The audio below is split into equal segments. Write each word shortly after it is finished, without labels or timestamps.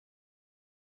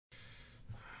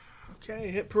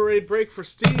Okay, hit parade break for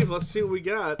Steve. Let's see what we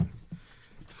got.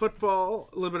 Football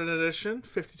limited edition,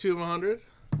 52 of 100.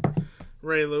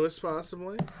 Ray Lewis,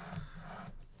 possibly.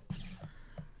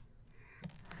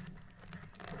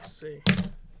 Let's see.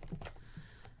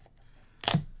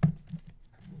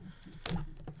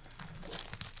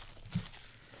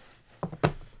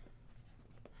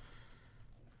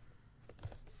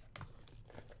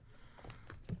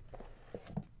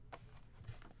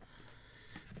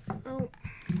 Oh,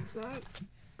 it's not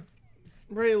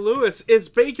Ray Lewis. It's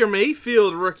Baker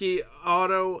Mayfield rookie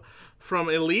auto from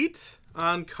Elite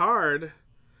on card.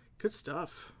 Good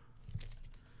stuff.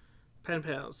 Pen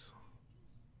pals.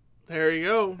 There you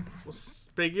go.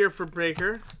 Big year for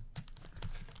Baker.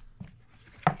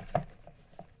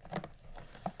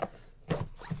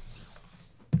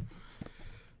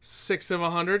 Six of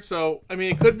 100. So, I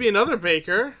mean, it could be another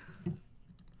Baker.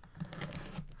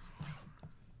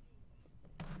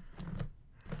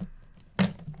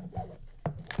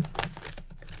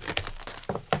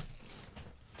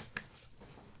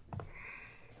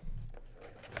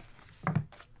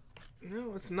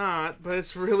 No, it's not, but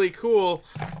it's really cool.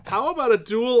 How about a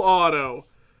dual auto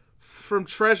from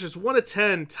Treasures? 1 of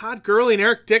 10. Todd Gurley and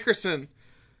Eric Dickerson.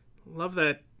 Love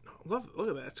that. Look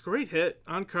at that. It's a great hit.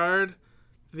 On card.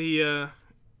 The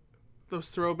those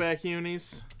throwback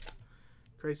unis.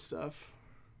 Great stuff.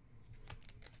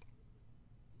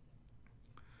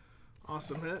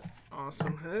 Awesome hit.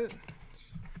 Awesome hit.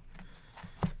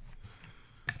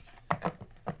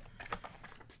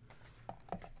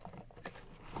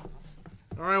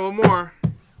 All right, one more.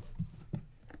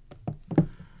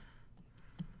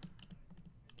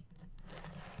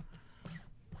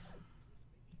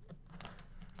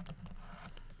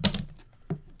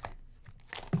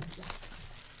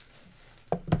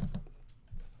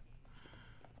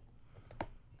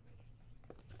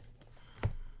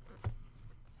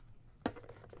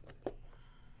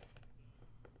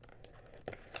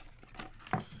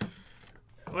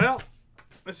 Well,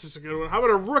 this is a good one. How about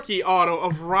a rookie auto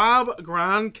of Rob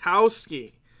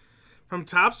Gronkowski from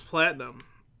Topps Platinum?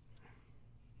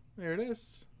 There it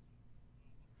is.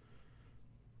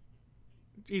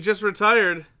 He just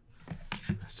retired.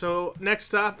 So next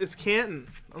stop is Canton,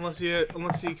 unless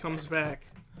he comes back.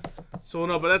 So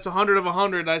no, but that's 100 of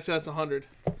 100. I'd say that's 100.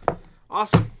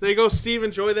 Awesome. There you go, Steve.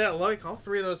 Enjoy that. Like all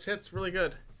three of those hits, really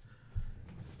good.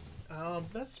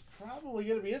 That's probably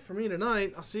gonna be it for me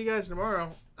tonight. I'll see you guys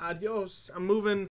tomorrow. Adios. I'm moving